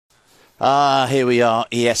Here we are,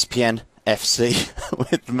 ESPN FC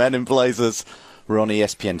with Men in Blazers. We're on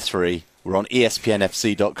ESPN3. We're on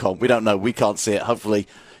ESPNFC.com. We don't know. We can't see it. Hopefully,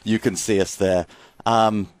 you can see us there.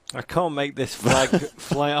 I can't make this flag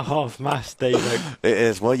fly at half-mast, David. It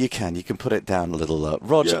is. Well, you can. You can put it down a little.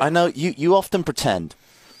 Roger, Yeah. I know you often pretend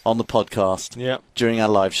on the podcast during our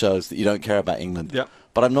live shows that you don't care about England. Yeah.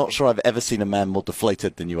 But I'm not sure I've ever seen a man more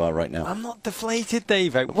deflated than you are right now. I'm not deflated,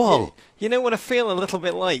 David. Whoa. You know what I feel a little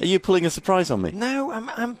bit like? Are you pulling a surprise on me? No, I'm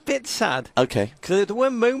a bit sad. Okay. Because there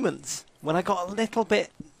were moments when I got a little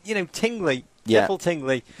bit, tingly, Yeah. nipple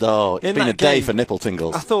tingly. Oh, it's been a day for nipple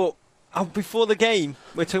tingles. I thought, before the game,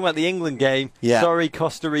 we're talking about the England game. Yeah. Sorry,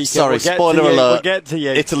 Costa Rica. Sorry, we'll spoiler alert. We'll get to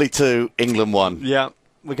you. Italy 2, England 1. Yeah.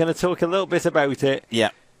 We're going to talk a little bit about it. Yeah.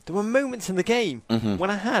 There were moments in the game when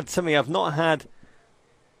I had something I've not had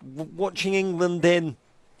watching England in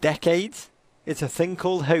decades. It's a thing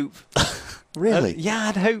called hope. Really? Yeah, I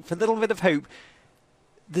had hope, a little bit of hope.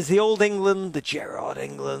 There's the old England, the Gerrard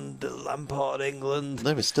England, the Lampard England.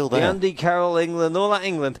 They were still The there. Andy Carroll England, all that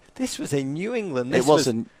England. This was a new England. This It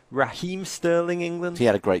wasn't. Raheem Sterling England. He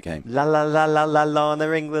had a great game.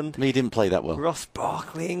 Lana England. He didn't play that well. Ross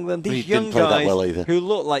Barkley England. He These didn't young play that guys well either. who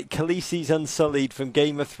look like Khaleesi's Unsullied from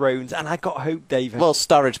Game of Thrones. And I got hope, David. Well,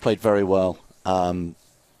 Sturridge played very well.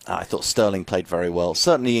 I thought Sterling played very well.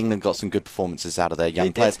 Certainly England got some good performances out of their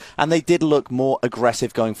young players. And they did look more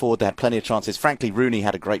aggressive going forward. They had plenty of chances. Frankly, Rooney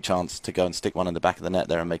had a great chance to go and stick one in the back of the net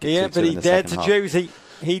there and make it 2-2 yeah, but he in the dared second to half. Josie.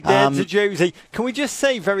 He dared to Josie. Can we just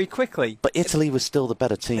say very quickly? But Italy was still the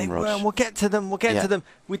better team, Rog. Well, we'll get to them. We'll get to them.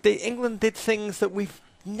 England did things that we've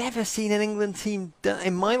never seen an England team do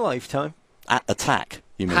in my lifetime. Attack,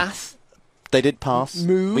 you mean? Pass. They did pass.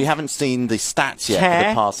 Move. We haven't seen the stats yet for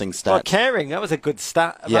the passing stats. Well, caring, that was a good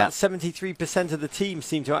stat. About 73% of the team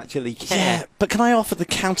seem to actually care. Yeah, but can I offer the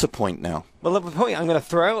counterpoint now? Well, the point I'm going to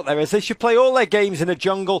throw out there is they should play all their games in a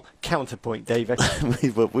jungle. Counterpoint, David.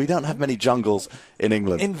 We don't have many jungles in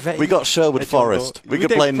England. We got a Sherwood jungle. Forest. We could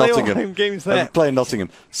don't play in Nottingham. All home games there. Play in Nottingham.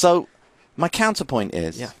 So my counterpoint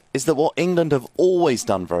is that what England have always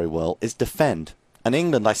done very well is defend. And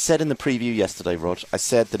England, I said in the preview yesterday, Rog, I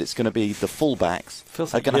said that it's going to be the fullbacks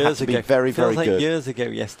Feels are like going to have to be very, very Feels good. like years ago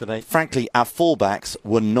yesterday. Frankly, our fullbacks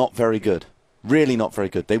were not very good. Really not very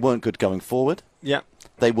good. They weren't good going forward. Yeah.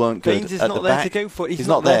 They weren't good Baines is at not the there back. to go for it. He's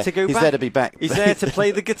not there there to go He's back. there to be back. He's there to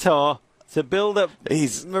play the guitar, to build up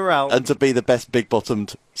morale. And to be the best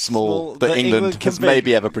big-bottomed small that England has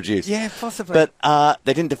maybe ever produced. Yeah, possibly. But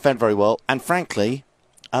they didn't defend very well. And frankly,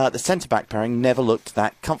 the centre-back pairing never looked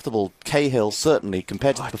that comfortable. Cahill, certainly,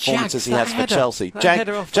 compared to the performances he has for Chelsea.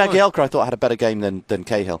 Jagielka, I thought, had a better game than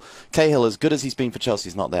Cahill. Cahill, as good as he's been for Chelsea,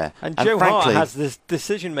 is not there. And Joe Hart has this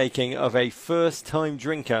decision-making of a first-time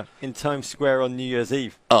drinker in Times Square on New Year's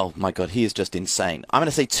Eve. Oh, my God, he is just insane. I'm going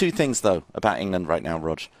to say two things, though, about England right now,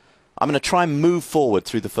 Rog. I'm going to try and move forward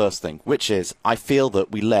through the first thing, which is I feel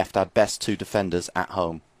that we left our best two defenders at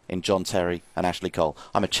home in John Terry and Ashley Cole.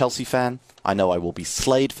 I'm a Chelsea fan. I know I will be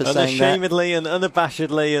slayed for saying that. Unashamedly and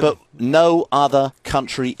unabashedly. But no other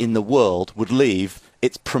country in the world would leave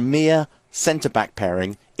its premier centre-back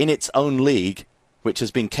pairing in its own league, which has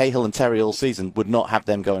been Cahill and Terry all season, would not have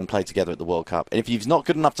them go and play together at the World Cup. And if he's not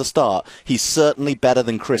good enough to start, he's certainly better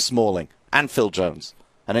than Chris Smalling and Phil Jones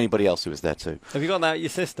and anybody else who was there too. Have you got that out your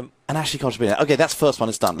system? And Ashley Cole should be there. Okay, that's the first one.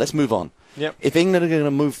 It's done. Let's move on. Yep. If England are going to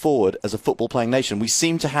move forward as a football-playing nation, we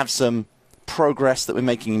seem to have some progress that we're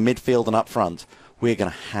making in midfield and up front. We're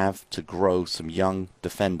going to have to grow some young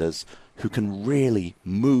defenders who can really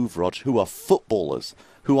move, Rog, who are footballers,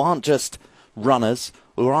 who aren't just runners,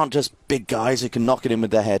 who aren't just big guys who can knock it in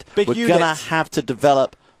with their head. We're going to have to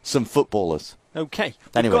develop some footballers. Okay.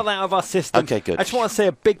 Anyway. We've got that out of our system. Okay, good. I just want to say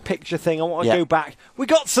a big picture thing. I want to go back. We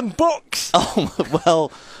got some books. Oh,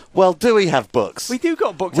 well, do we have books? We do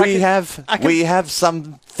got books. We have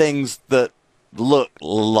some things that look a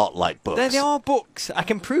lot like books. They are books. I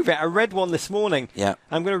can prove it. I read one this morning. Yeah.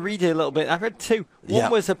 I'm going to read it a little bit. I read two. One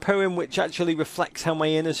was a poem which actually reflects how my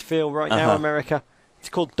inners feel right now, America. It's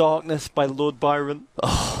called Darkness by Lord Byron.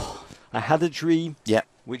 Oh. I had a dream,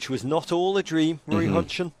 which was not all a dream, Roy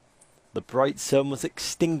Hodgson. The bright sun was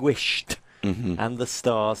extinguished, and the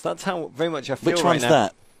stars. That's how very much I feel right now. Which one's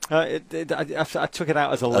that? I took it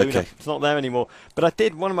out as a loader. Okay. It's not there anymore. But I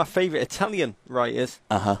did one of my favourite Italian writers,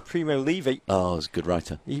 Primo Levi. Oh, he's a good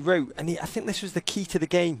writer. He wrote, and I think this was the key to the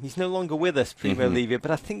game. He's no longer with us, Primo Levi,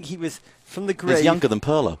 but I think he was from the grave. He's younger than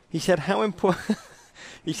Pirlo. He said, how important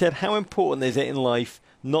is it in life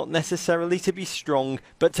not necessarily to be strong,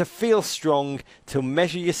 but to feel strong, to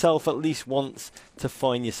measure yourself at least once, to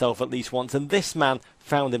find yourself at least once. And this man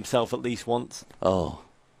found himself at least once. Oh.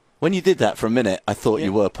 When you did that for a minute, I thought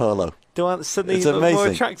you were Pirlo. Do I suddenly It's look more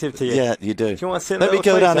amazing. attractive to you? Yeah, you do. Do you want to sit a Let me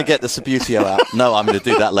little go down closer? and get the Subbuteo out. No, I'm going to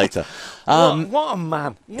do that later. What a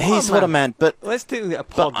man. What a man. But let's do a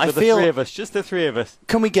pod I with the feel- three of us, just the three of us.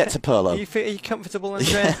 can we get to Pirlo? Are you comfortable,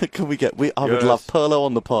 Andrea? Yeah, can we get? I would Yes. love Pirlo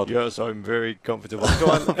on the pod. Yes, I'm very comfortable. Go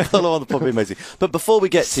on. Pirlo on the pod would be amazing. But before we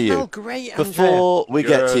get to Smell you, great, Andrea. before we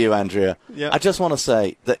get to you, Andrea, Yeah. I just want to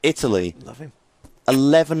say that Italy, Love him.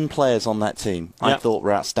 11 players on that team, I Yeah. thought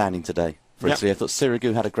were outstanding today for Yeah. Italy. I thought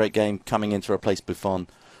Sirigu had a great game coming in to replace Buffon.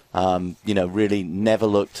 Really never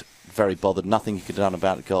looked very bothered. Nothing he could have done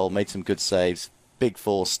about the goal. Made some good saves. Big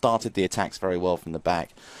force. Started the attacks very well from the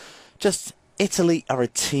back. Just Italy are a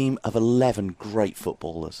team of 11 great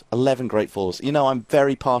footballers. 11 great footballers. You know, I'm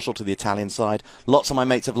very partial to the Italian side. Lots of my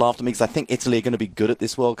mates have laughed at me because I think Italy are going to be good at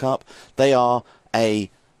this World Cup. They are a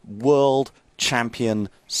world champion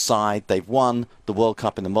side. They've won the World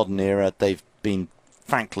Cup in the modern era. They've been,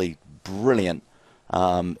 frankly, brilliant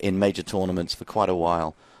in major tournaments for quite a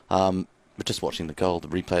while. We're just watching the goal, the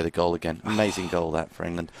replay of the goal again. Amazing goal that for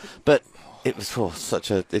England. But it was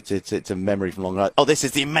it's a memory from long night. Oh, this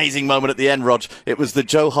is the amazing moment at the end, Rog. It was the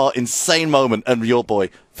Joe Hart insane moment, and your boy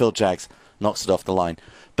Phil Jaggs knocks it off the line.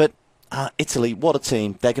 But Italy, what a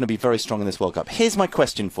team! They're going to be very strong in this World Cup. Here's my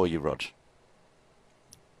question for you, Rog.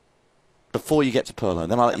 Before you get to Pirlo,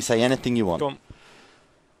 then I'll let you say anything you want. Go on.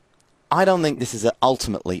 I don't think this is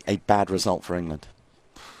ultimately a bad result for England.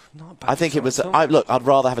 Not a bad I think it was. result. Look, I'd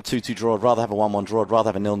rather have a 2-2 draw. I'd rather have a 1-1 draw. I'd rather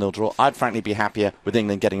have a 0-0 draw. I'd frankly be happier with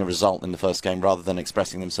England getting a result in the first game rather than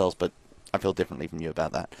expressing themselves. But I feel differently from you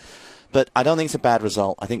about that. But I don't think it's a bad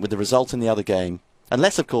result. I think with the result in the other game,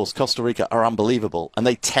 unless of course Costa Rica are unbelievable and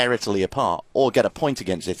they tear Italy apart or get a point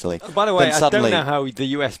against Italy. By the way, then I suddenly, don't know how the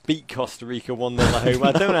US beat Costa Rica 1-0 at home.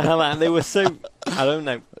 I don't know how that. They were so. I don't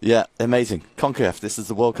know. Yeah, amazing. CONCACAF. This is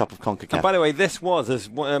the World Cup of CONCACAF. And by the way, this was, as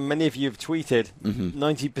many of you have tweeted, Mm-hmm.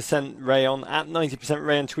 90% Rayon, at 90%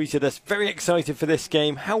 Rayon tweeted us, very excited for this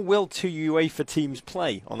game. How will two UEFA teams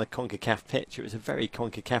play on a CONCACAF pitch? It was a very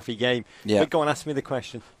CONCACAF-y game. Yeah. But go on, ask me the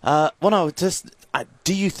question.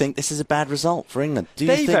 Do you think this is a bad result for England? Do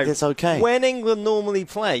you Davo, think it's okay? When England normally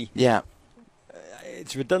play, Yeah.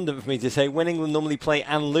 it's redundant for me to say, when England normally play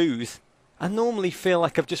and lose, I normally feel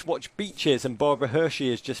like I've just watched Beaches and Barbara Hershey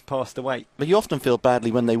has just passed away. But you often feel badly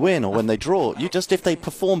when they win or when they draw. If they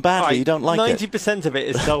perform badly, you don't like 90% of it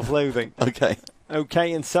is self-loathing. it. Okay.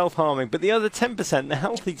 Okay, and self-harming. But the other 10%, the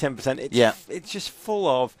healthy 10%, it's just full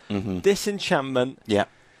of disenchantment, Yeah.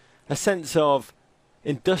 a sense of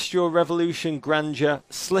industrial revolution grandeur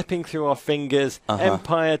slipping through our fingers,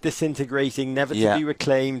 empire disintegrating, never to be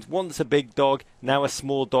reclaimed, once a big dog, now a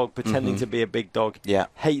small dog pretending to be a big dog. Yeah.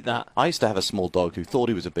 Hate that. I used to have a small dog who thought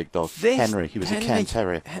he was a big dog. Henry. He was a Cairn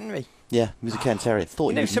Terrier. Henry. Yeah, he was a Cairn Terrier.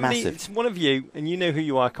 Thought he was massive. It's one of you, and you know who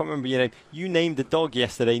you are, I can't remember your name, you named the dog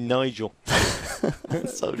yesterday Nigel.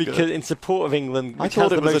 So Because good. in support of England, I which thought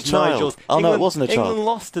has it the was a most child. Nigels. Oh, no, it England- wasn't a child. England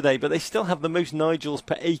lost today, but they still have the most Nigels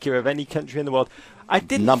per acre of any country in the world. I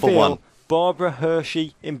didn't Number feel one. Barbara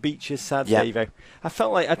Hershey in Beach's Sad Yeah. Davo. I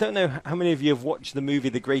felt like, I don't know how many of you have watched the movie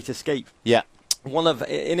The Great Escape. Yeah.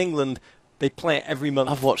 In England, they play it every month.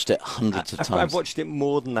 I've watched it hundreds of times. I've watched it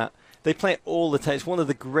more than that. They play it all the time. It's one of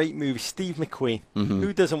the great movies. Steve McQueen.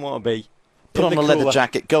 Who doesn't want to be? Put in on the a leather cooler?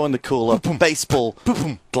 jacket, go in the cooler, baseball,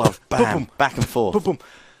 glove, bam, back and forth. Boom, boom.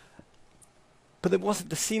 But there wasn't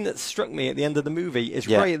the scene that struck me at the end of the movie is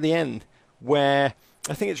Yeah. right at the end where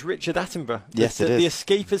I think it's Richard Attenborough. Yes, it The is.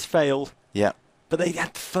 escape has failed, Yeah, but they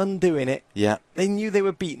had fun doing it. yeah, They knew they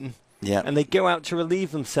were beaten, yeah. and they go out to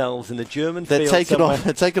relieve themselves in a German They're field taken somewhere. off.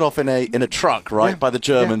 They're taken off in a truck, right, Yeah, by the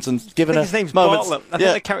Germans, and I given think a his name's moments. Bartlett. I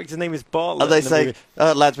yeah. think the character's name is Bartlett. And they in the say,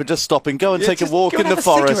 movie. lads, we're just stopping. Go and Yeah, take a just walk go in and the have a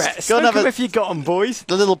forest. cigarette. Go Smoke and have 'em a if you got 'em, boys.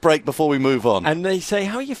 little break before we move on. And they say,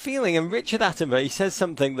 how are you feeling? And Richard Attenborough, he says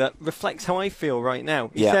something that reflects how I feel right now.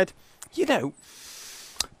 He Yeah. said, you know,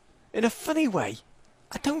 in a funny way,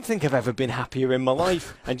 I don't think I've ever been happier in my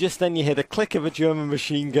life. And just then you hear the click of a German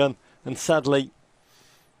machine gun, and sadly,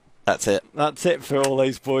 That's it. that's it for all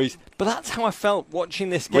those boys. But that's how I felt watching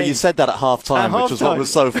this game. Well, you said that at half-time, At which was what half-time.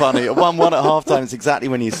 was so funny. 1-1 at half-time is exactly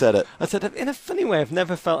when you said it. I said, in a funny way, I've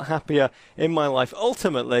never felt happier in my life.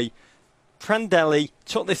 Ultimately, Prandelli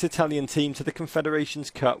took this Italian team to the Confederations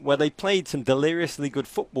Cup, where they played some deliriously good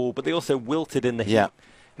football, but they also wilted in the heat. Yeah.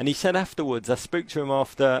 And he said afterwards, I spoke to him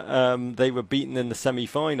after they were beaten in the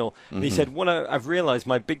semi-final, and he said, what I've realised,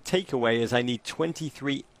 my big takeaway is I need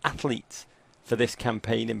 23 athletes for this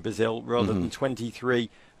campaign in Brazil, rather than 23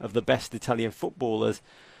 of the best Italian footballers.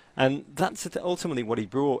 And that's ultimately what he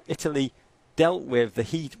brought. Italy dealt with the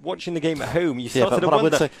heat. Watching the game at home, you Yeah,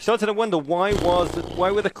 started to wonder why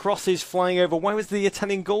were the crosses flying over? Why was the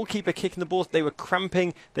Italian goalkeeper kicking the ball? They were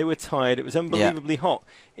cramping. They were tired. It was unbelievably hot.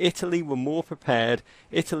 Italy were more prepared.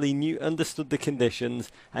 Italy understood the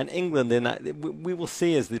conditions, and England in that we will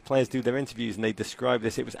see as the players do their interviews and they describe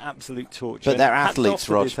this. It was absolute torture. But they're athletes,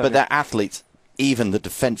 Rog. But they're athletes. Even the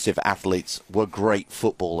defensive athletes were great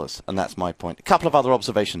footballers, and that's my point. A couple of other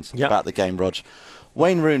observations about the game, Rog.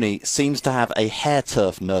 Wayne Rooney seems to have a hair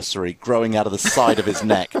turf nursery growing out of the side of his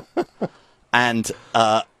neck. And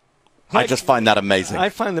I just find that amazing. I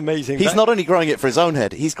find it amazing. He's not only growing it for his own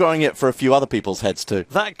head, he's growing it for a few other people's heads too.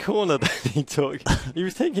 That corner that he took, he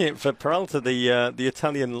was taking it for Peralta, the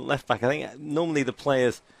Italian left-back. I think normally the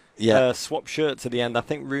players swap shirts at the end. I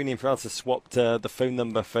think Rooney and Peralta swapped the phone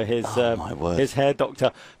number for his hair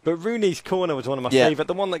doctor. But Rooney's corner was one of my favourite.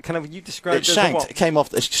 The one that kind of you described it shanked. It came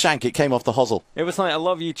off the hosel. It was like a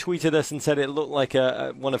lot of you tweeted us and said it looked like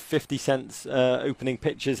one of 50 Cent's opening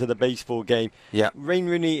pictures of the baseball game. Yeah, Wayne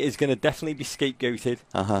Rooney is going to definitely be scapegoated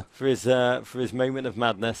for his moment of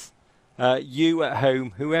madness. You at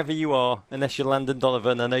home, whoever you are, unless you're Landon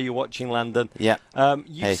Donovan, I know you're watching Landon. Yeah.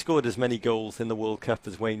 You've scored as many goals in the World Cup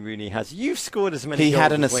as Wayne Rooney has. You've scored as many goals. He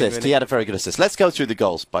had an assist. He had a very good assist. Let's go through the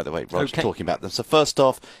goals, by the way, Roger, talking about them. So first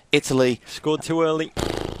off, Italy. Scored too early.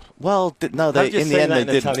 Well, no, in the end they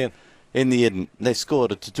didn't. Italian. In the end, they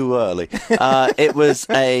scored too early. It was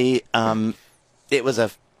the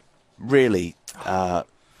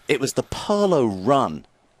Pirlo run.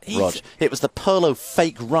 Rog. It was the Pirlo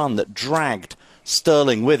fake run that dragged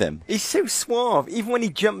Sterling with him. He's so suave. Even when he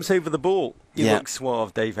jumps over the ball, he looks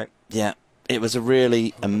suave, David. Yeah. It was a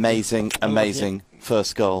really amazing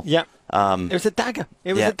first goal. Yeah. It was a dagger.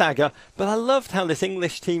 It was a dagger. But I loved how this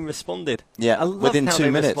English team responded. Yeah. I loved within how 2 they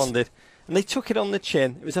minutes. Responded. And they took it on the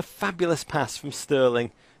chin. It was a fabulous pass from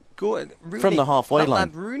Sterling. Rooney, from the halfway line.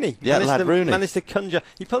 Lad Rooney. Rooney. Managed to conjure.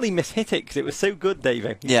 He probably mishit it because it was so good,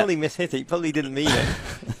 David. He probably mishit it. He probably didn't mean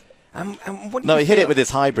it. No, he hit it with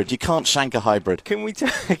his hybrid. You can't shank a hybrid. Can we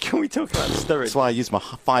talk about Sturridge? That's why I use my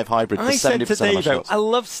 5 hybrid for 70% of my shots. I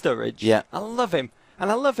love Sturridge. Yeah. I love him.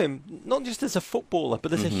 And I love him not just as a footballer,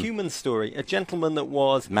 but as a human story. A gentleman that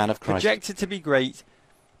was man of Christ, projected to be great,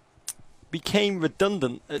 became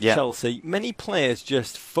redundant at Chelsea. Many players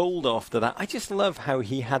just fold after that. I just love how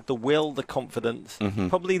he had the will, the confidence,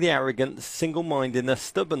 probably the arrogance, single-mindedness,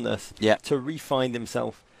 stubbornness to re-find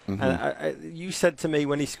himself. And you said to me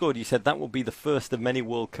when he scored, you said that will be the first of many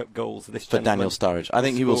World Cup goals. This for Daniel Sturridge. I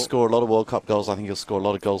think he will score a lot of World Cup goals. I think he'll score a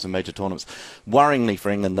lot of goals in major tournaments. Worryingly for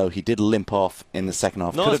England, though, he did limp off in the second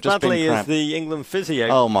half. Not as badly as the England physio.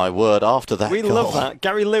 Oh, my word, after that We love that.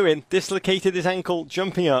 Gary Lewin dislocated his ankle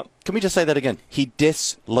jumping up. Can we just say that again? He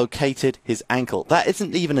dislocated his ankle. That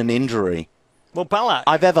isn't even an injury. Well, Ballack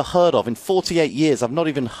I've ever heard of. In 48 years, I've not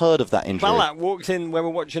even heard of that injury. Ballack walks in when we're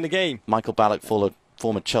watching a game. Michael Ballack, former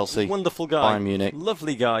Chelsea, wonderful guy, Bayern Munich,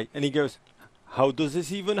 lovely guy, and he goes, "How does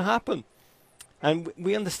this even happen?" And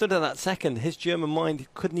we understood at that second. His German mind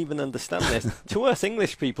couldn't even understand this. To us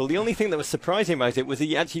English people, the only thing that was surprising about it was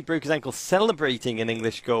he actually broke his ankle celebrating an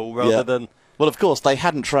English goal rather than. Well, of course, they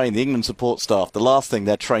hadn't trained the England support staff. The last thing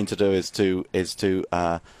they're trained to do is to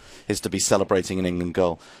be celebrating an England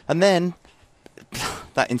goal. And then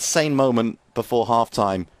that insane moment before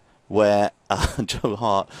half-time where Joe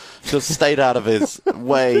Hart just stayed out of his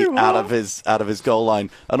way, out of his goal line,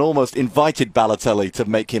 and almost invited Balotelli to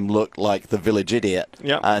make him look like the village idiot.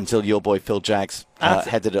 Until your boy Phil Jaggs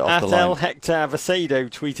headed it off the line. El Hector Avacedo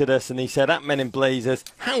tweeted us and he said, "At Men in Blazers,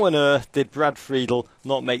 how on earth did Brad Friedel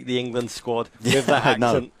not make the England squad with that accent?"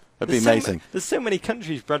 No. That'd be amazing. There's so many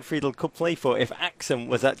countries Brad Friedel could play for if accent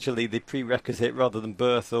was actually the prerequisite rather than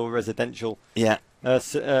birth or residential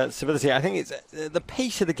civility. I think it's the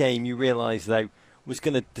pace of the game, you realise, though, was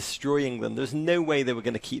going to destroy England. There's no way they were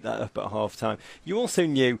going to keep that up at half-time. You also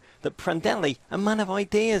knew that Prandelli, a man of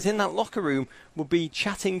ideas in that locker room, would be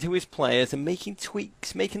chatting to his players and making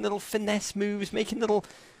tweaks, making little finesse moves, making little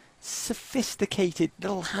sophisticated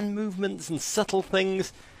little hand movements and subtle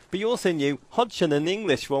things. But you also knew Hodgson and the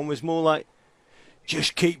English one was more like,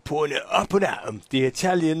 just keep putting it up and at them. The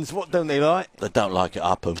Italians, what don't they like? They don't like it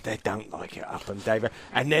up them. They don't like it up them, David.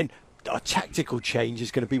 And then our tactical change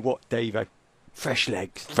is going to be what, David? Fresh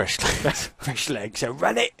legs. Fresh legs. Fresh legs. So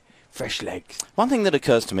run it. Fresh legs. One thing that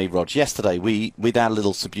occurs to me, Rog, yesterday with our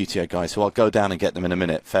little Subutio guys, who I'll go down and get them in a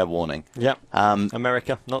minute, fair warning. Yeah.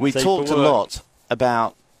 America, not we safe talked for a work. lot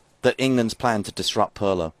about that England's plan to disrupt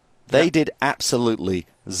Pirlo. They did absolutely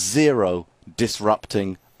zero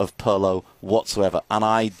disrupting of Pirlo whatsoever. And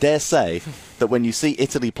I dare say that when you see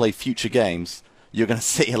Italy play future games, you're going to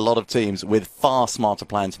see a lot of teams with far smarter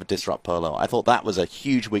plans for disrupt Pirlo. I thought that was a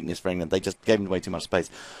huge weakness for England. They just gave him way too much space.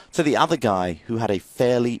 So the other guy who had a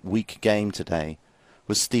fairly weak game today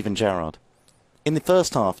was Steven Gerrard. In the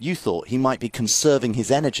first half, you thought he might be conserving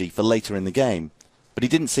his energy for later in the game, but he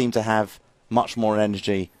didn't seem to have much more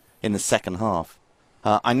energy in the second half.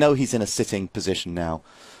 I know he's in a sitting position now,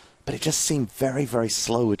 but it just seemed very, very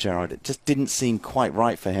slow with Gerrard. It just didn't seem quite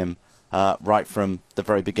right for him right from the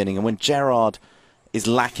very beginning. And when Gerrard is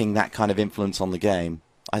lacking that kind of influence on the game,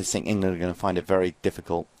 I think England are going to find it very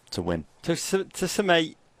difficult to win. To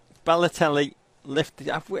summate, Balotelli lifted.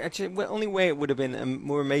 Actually, the only way it would have been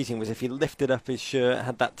more amazing was if he lifted up his shirt,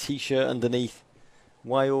 had that T-shirt underneath.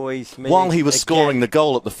 Why always me? While he was scoring the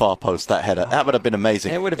goal at the far post, that header, that would have been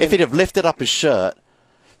amazing. If he'd have lifted up his shirt,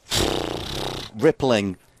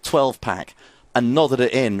 rippling 12-pack, and nodded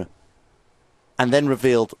it in, and then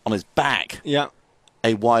revealed on his back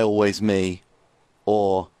a "Why always me,"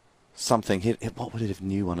 or something. What would it have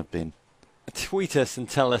new one have been? Tweet us and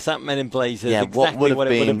tell us at Men in Blazers exactly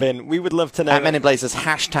what it would have been. We would love to know. At Men in Blazers,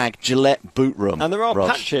 # Gillette Boot Room. And there are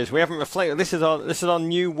patches we haven't reflected. This is our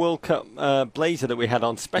new World Cup blazer that we had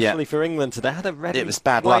on, specially for England today. I had a red. It was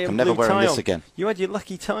bad luck. I'm never wearing this again. You had your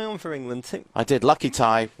lucky tie on for England too. I did. Lucky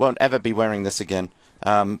tie. Won't ever be wearing this again.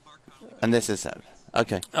 And this is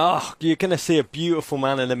okay. Oh, you're going to see a beautiful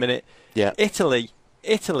man in a minute. Yeah. Italy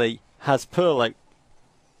has Pirlo.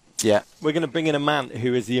 Yeah. We're going to bring in a man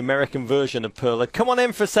who is the American version of Pirlo. Come on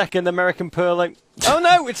in for a second, American Pirlo. Oh,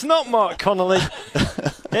 no, it's not Mark Connolly.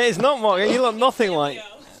 It is not Mark. You look nothing like.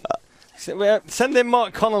 Send in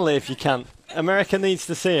Mark Connolly if you can. America needs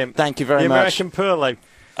to see him. Thank you very much. much. The American Pirlo.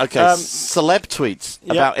 Okay, celeb tweets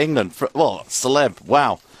about England. Celeb.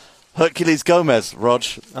 Wow. Hercules Gomez, Rog.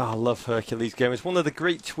 Oh, I love Hercules Gomez. One of the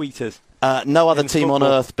great tweeters. No other team on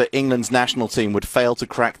earth but England's national team would fail to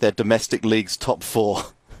crack their domestic league's top 4.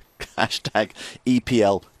 #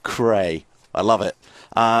 EPL Cray. I love it.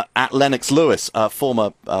 At Lennox Lewis,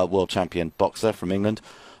 former world champion boxer from England.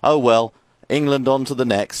 Oh well, England on to the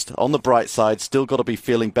next. On the bright side, still got to be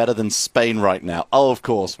feeling better than Spain right now. Oh, of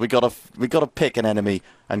course, we got to pick an enemy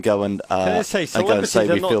and go and can I say, celebrities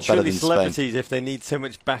are not truly celebrities if they need so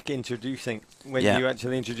much back introducing when you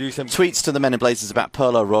actually introduce them. Tweets to the Men in Blazers about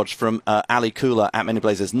Pirlo, Rog, from Ali Kula at Men in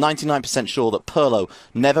Blazers. 99% sure that Pirlo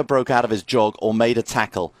never broke out of his jog or made a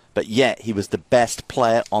tackle, but yet he was the best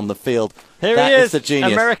player on the field. Here that he is, the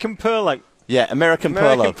genius. American Pirlo. Yeah, American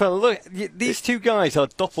Pirlo. Look, these two guys are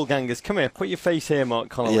doppelgangers. Come here, put your face here, Mark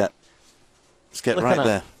Connolly. Yeah. Let's get right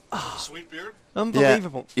there. Oh. Sweet beard.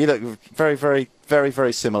 Unbelievable. Yeah. You look very, very, very,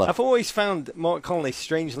 very similar. I've always found Mark Connolly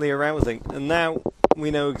strangely arousing, and now we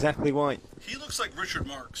know exactly why. He looks like Richard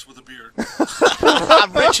Marx with a beard.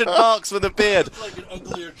 Richard Marx with a beard. He looks like an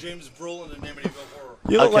uglier James Brolin in Amityville Horror.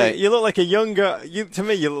 You look like a younger. To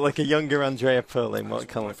me, you look like a younger Andrea Pirlo, Mark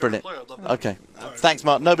Connolly. Brilliant. Okay. Thanks,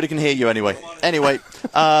 Mark. Nobody can hear you anyway. Anyway,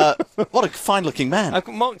 what a fine-looking man.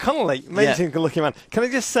 Mark Connolly, amazing-looking man. Can I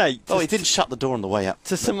just say? He didn't shut the door on the way up.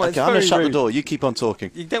 To someone, okay, I'm going to shut the door. You keep on talking.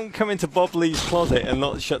 You don't come into Bob Lee's closet and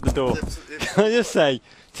not shut the door. Can I just say,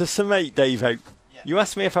 to summate, Davo, you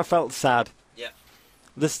asked me if I felt sad. Yeah.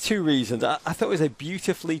 There's two reasons. I thought it was a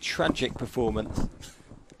beautifully tragic performance.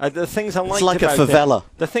 The things I liked it's like about a favela.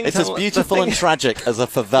 It's as beautiful and tragic as a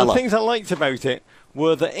favela. The things I liked about it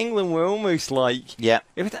were that England were almost like... Yeah.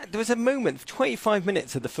 There was a moment, 25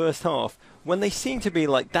 minutes of the first half, when they seemed to be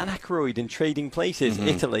like Dan Aykroyd in Trading Places,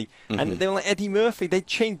 Italy, and they were like Eddie Murphy. They'd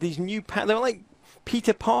changed these new... They were like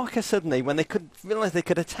Peter Parker suddenly when they could realise they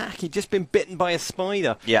could attack. He'd just been bitten by a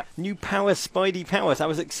spider. Yeah. New powers, Spidey powers. I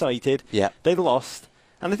was excited. Yeah. They lost.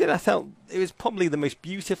 And I felt it was probably the most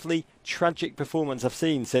beautifully tragic performance I've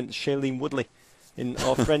seen since Shailene Woodley in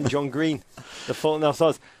our friend John Green, The Fault in Our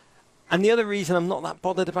Stars. And the other reason I'm not that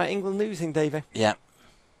bothered about England losing, Davey. Yeah.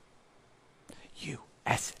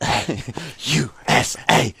 USA.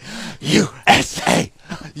 USA. USA.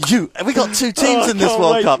 We got two teams in this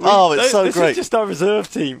World Cup. It's so great. This is just our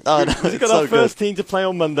reserve team. Oh, no, We've got our first team to play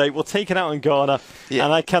on Monday. We'll take it out on Ghana. Yeah.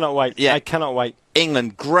 And I cannot wait. Yeah. I cannot wait.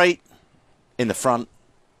 England, great in the front.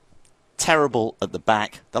 Terrible at the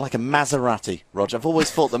back. They're like a Maserati, Roger. I've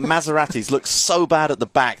always thought that Maseratis look so bad at the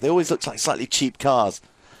back. They always look like slightly cheap cars.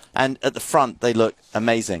 And at the front, they look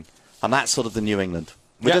amazing. And that's sort of the New England.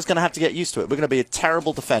 We're just going to have to get used to it. We're going to be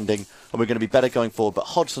terrible defending, and we're going to be better going forward. But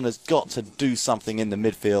Hodgson has got to do something in the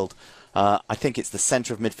midfield. I think it's the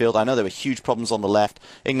centre of midfield. I know there were huge problems on the left.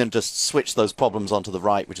 England just switched those problems onto the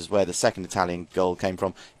right, which is where the second Italian goal came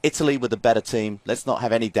from. Italy were the better team. Let's not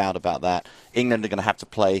have any doubt about that. England are going to have to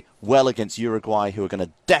play well against Uruguay, who are going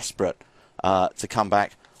to desperate to come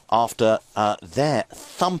back after their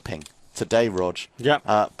thumping today, Rog,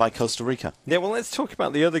 by Costa Rica. Yeah, well, let's talk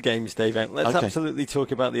about the other games, Dave. Let's absolutely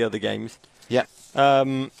talk about the other games. Yeah.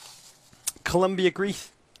 Colombia,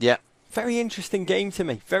 Greece. Yeah. Very interesting game to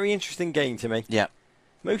me. Very interesting game to me. Yeah.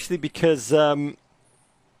 Mostly because one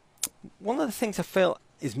of the things I feel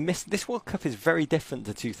is missed. This World Cup is very different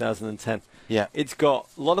to 2010. Yeah. It's got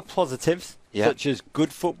a lot of positives, such as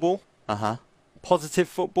good football, positive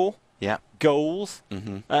football, goals,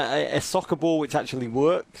 a soccer ball which actually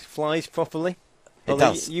works, flies properly. It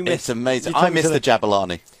does. It's amazing. I miss the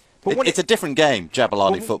Jabulani. It's a different game,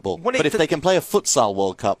 Jabulani football. But if they can play a futsal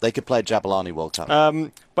World Cup, they could play a Jabulani World Cup.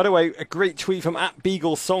 By the way, a great tweet from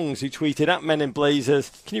 @BeagleSongs, who tweeted @Men in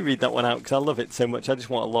Blazers. Can you read that one out? Because I love it so much. I just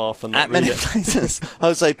want to laugh and @Men in Blazers.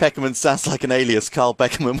 Jose Peckerman sounds like an alias. Carl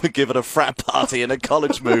Beckerman would give it a frat party in a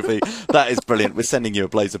college movie. That is brilliant. We're sending you a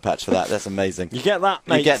Blazer patch for that. That's amazing. You get that,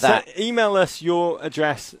 mate. You get that. Email us your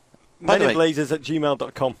address.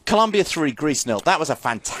 meninblazers@gmail.com. Colombia 3, Greece 0. That was a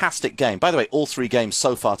fantastic game. By the way, all 3 games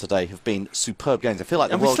so far today have been superb games. I feel like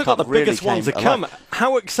the World Cup really biggest ones to come.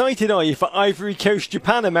 How excited are you for Ivory Coast,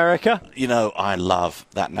 Japan, America? You know, I love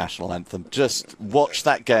that national anthem. Just watch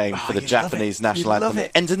that game for the Japanese national anthem.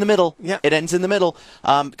 It ends in the middle. It ends in the middle.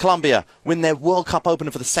 Colombia win their World Cup opener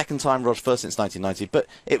for the second time, Rog, first since 1990. But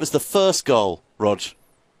it was the first goal, Rog.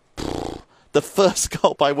 The first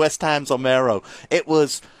goal by West Ham's Omero. It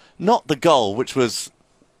was not the goal, which was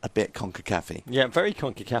a bit CONCACAF-y. Yeah, very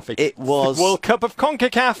CONCACAF-y. It was the World Cup of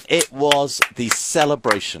CONCACAF. It was the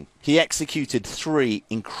celebration. He executed 3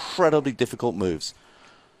 incredibly difficult moves.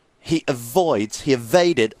 He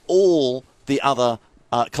evaded all the other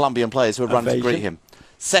Colombian players who were running to greet him.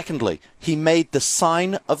 Secondly, he made the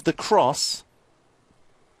sign of the cross,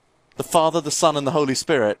 the Father, the Son, and the Holy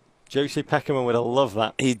Spirit. Jose Peckerman would have loved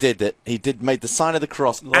that. He did it. He made the sign of the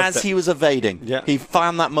cross as he was evading. Yeah. He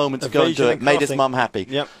found that moment to go and do it, made his mum happy.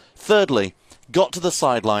 Yep. Thirdly, got to the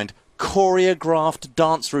sideline, choreographed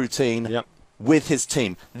dance routine with his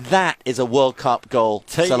team. That is a World Cup goal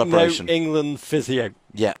celebration. Note, England physio.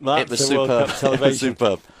 Yeah, That's it was a World superb. Cup celebration.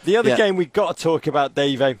 Superb. The other game we've got to talk about,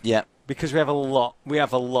 Davo. Yeah. Because we have a lot of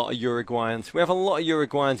Uruguayans. We have a lot of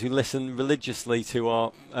Uruguayans who listen religiously to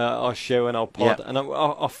our show and our pod, and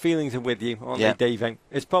our feelings are with you, aren't they, Dave?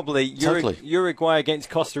 It's probably Uruguay against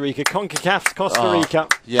Costa Rica. CONCACAF's Costa Rica.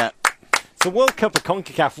 Yeah. It's the World Cup of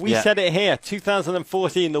CONCACAF. We said it here,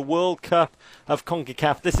 2014, the World Cup of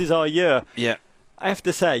CONCACAF. This is our year. Yeah. I have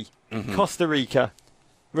to say, Costa Rica,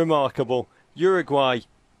 remarkable. Uruguay,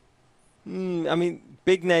 I mean,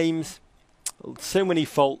 big names, so many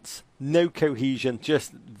faults. No cohesion,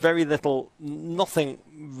 just very little, nothing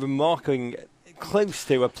remarking close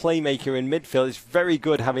to a playmaker in midfield. It's very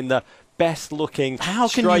good having the best-looking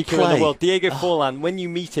striker in the world. Diego Forlan, when you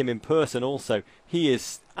meet him in person also, he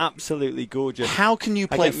is absolutely gorgeous. How can you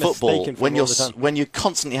play football when you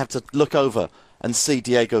constantly have to look over and see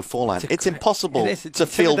Diego Forlan? It's impossible to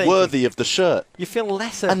feel worthy of the shirt. You feel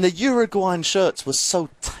lesser. And the Uruguayan shirts were so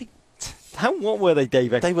tight. What were they,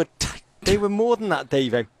 David? They were tight. They were more than that,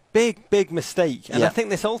 David. Big mistake. And I think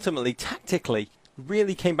this ultimately, tactically,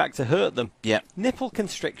 really came back to hurt them. Yeah. Nipple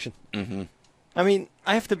constriction. I mean,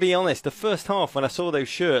 I have to be honest, the first half, when I saw those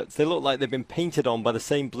shirts, they looked like they've been painted on by the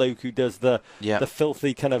same bloke who does the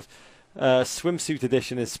filthy kind of swimsuit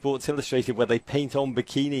edition in Sports Illustrated where they paint on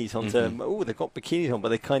bikinis onto... Oh, they've got bikinis on, but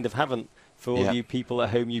they kind of haven't. For all you people at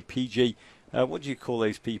home, you PG... what do you call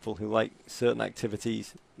those people who like certain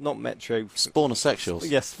activities? Not metro. Spawnosexuals.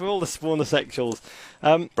 Yes, for all the spawnosexuals.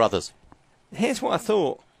 Brothers. Here's what I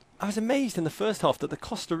thought. I was amazed in the first half that the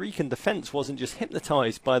Costa Rican defence wasn't just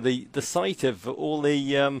hypnotised by the sight of all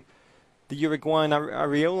the Uruguayan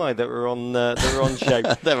areolae that were on show.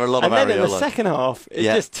 There were a lot of areolae. And then in the second half, it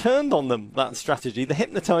just turned on them, that strategy. The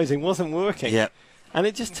hypnotising wasn't working. Yeah. And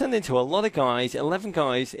it just turned into a lot of guys, 11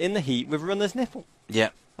 guys in the heat with runner's nipple. Yeah.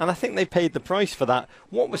 And I think they paid the price for that.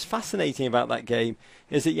 What was fascinating about that game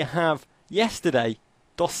is that you have, yesterday,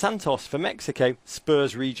 Dos Santos for Mexico,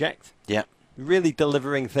 Spurs reject. Yeah. Really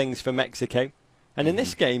delivering things for Mexico. And in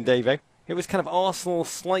this game, Davo, it was kind of Arsenal's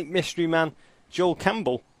slight mystery man, Joel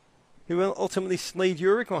Campbell, who ultimately slayed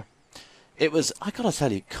Uruguay. It was, I gotta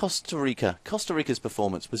tell you, Costa Rica's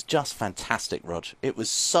performance was just fantastic, Rog. It was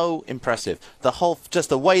so impressive. Just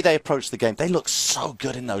the way they approached the game, they look so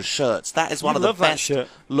good in those shirts. That is one of the best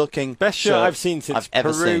looking best shirt I've seen since I've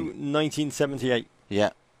ever Peru, seen. 1978. Yeah,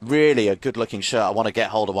 really a good looking shirt. I want to get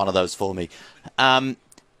hold of one of those for me.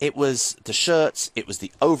 It was the shirts, it was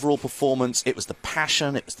the overall performance, it was the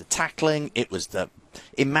passion, it was the tackling, it was the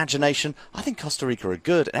imagination. I think Costa Rica are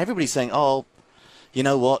good, and everybody's saying, oh, you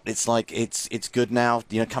know what? It's like it's good now.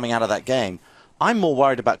 Coming out of that game, I'm more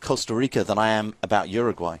worried about Costa Rica than I am about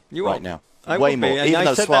Uruguay right now. I Way would more, be. even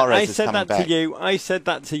though Suarez is coming back. I said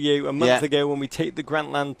that to you a month ago when we taped the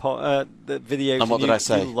Grantland the videos. And what did I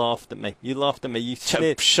say? You laughed at me. You laughed at me. You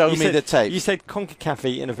Show me the tape. You said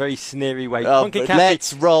CONCACAF in a very sneery way.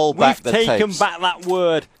 Let's roll back the tapes. We've taken back that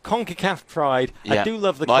word. CONCACAF pride. Yeah. I do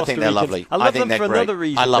love the Well, Costa I think they're Ricans. lovely. I love them they're for great. another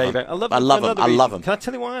reason, I love David. them. I love them. I love them. Can I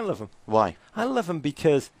tell you why I love them? Why? I love them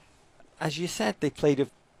because, as you said, they played with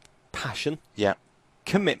passion,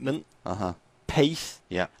 commitment, pace,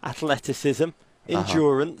 athleticism,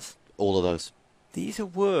 endurance. All of those. These are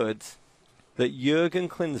words that Jurgen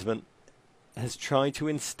Klinsmann has tried to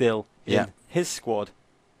instill in his squad.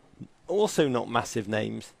 Also not massive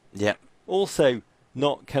names. Yeah. Also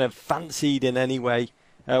not kind of fancied in any way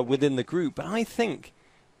within the group. But I think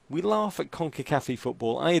we laugh at CONCACAF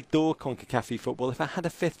football. I adore CONCACAF football. If I had a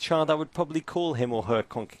fifth child, I would probably call him or her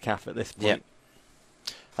CONCACAF at this point. Yeah.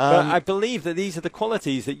 But I believe that these are the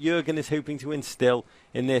qualities that Jurgen is hoping to instill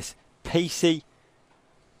in this pacey,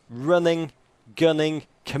 running, gunning,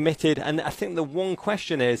 committed. And I think the one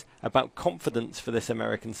question is about confidence for this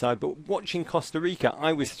American side. But watching Costa Rica,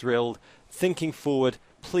 I was thrilled, thinking forward,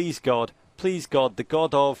 please God, the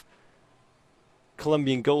God of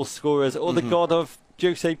Colombian goal scorers or the God of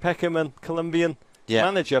Jose Peckerman, Colombian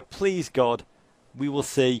manager, please God, we will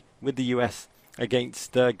see with the US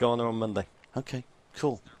against Ghana on Monday. Okay,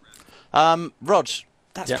 cool. Rog,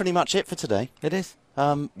 that's pretty much it for today. It is.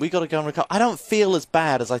 We got to go and recover. I don't feel as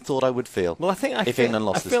bad as I thought I would feel. Well, I think I feel a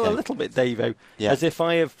little bit, Davo, as if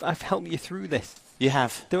I've helped you through this. You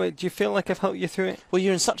have. Do you feel like I've helped you through it? Well,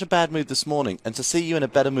 you're in such a bad mood this morning, and to see you in a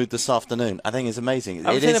better mood this afternoon, I think is amazing.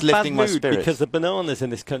 I was it in is a lifting bad my mood spirits. because the bananas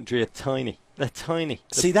in this country are tiny. They're tiny.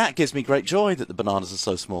 See, that gives me great joy that the bananas are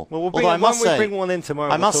so small. Well, why don't we bring one in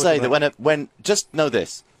tomorrow? I must say that when just know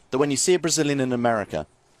this, that when you see a Brazilian in America,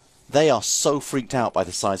 they are so freaked out by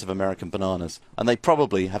the size of American bananas, and they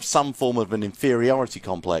probably have some form of an inferiority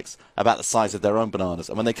complex about the size of their own bananas.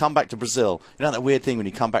 And when they come back to Brazil, you know that weird thing when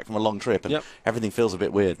you come back from a long trip and everything feels a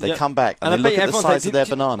bit weird. They come back and they look at the size of their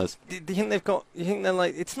bananas. Do you think they've got? You think they're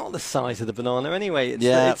like? It's not the size of the banana anyway.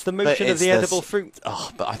 It's the motion of the edible fruit. Oh,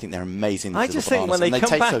 but I think they're amazing. I just think when they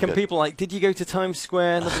come back and people are like, did you go to Times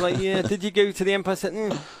Square? And they'll be like, yeah. Did you go to the Empire State?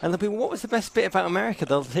 And they'll be, what was the best bit about America?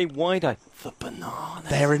 They'll say, wide-eyed. The bananas.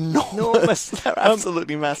 They're enormous. They're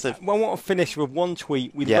absolutely massive. I want to finish with one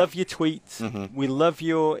tweet. We love your tweets. We love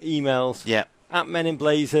your emails. Yeah. At Men in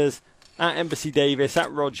Blazers, at Embassy Davis,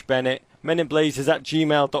 at Rog Bennett,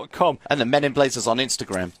 meninblazers@gmail.com. And the Men in Blazers on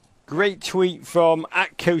Instagram. Great tweet from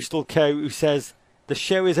at Coastal Co, who says, the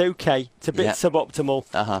show is okay. It's a bit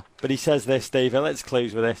suboptimal. But he says this, Dave. Let's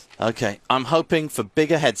close with this. Okay. I'm hoping for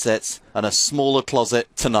bigger headsets and a smaller closet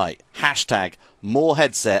tonight. Hashtag more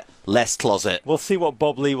headset, less closet. We'll see what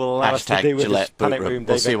Bob Lee will allow us to do with this Panic Room, David.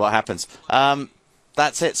 We'll see what happens.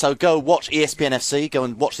 That's it. So go watch ESPN FC. Go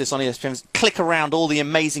and watch this on ESPN. Click around all the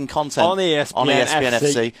amazing content on ESPN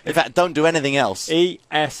FC. In fact, don't do anything else.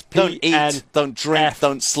 ESPN. Don't eat. Don't drink.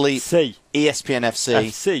 Don't sleep. ESPN FC.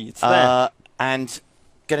 FC. It's there. And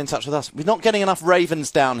get in touch with us. We're not getting enough Ravens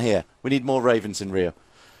down here. We need more Ravens in Rio.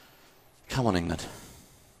 Come on, England.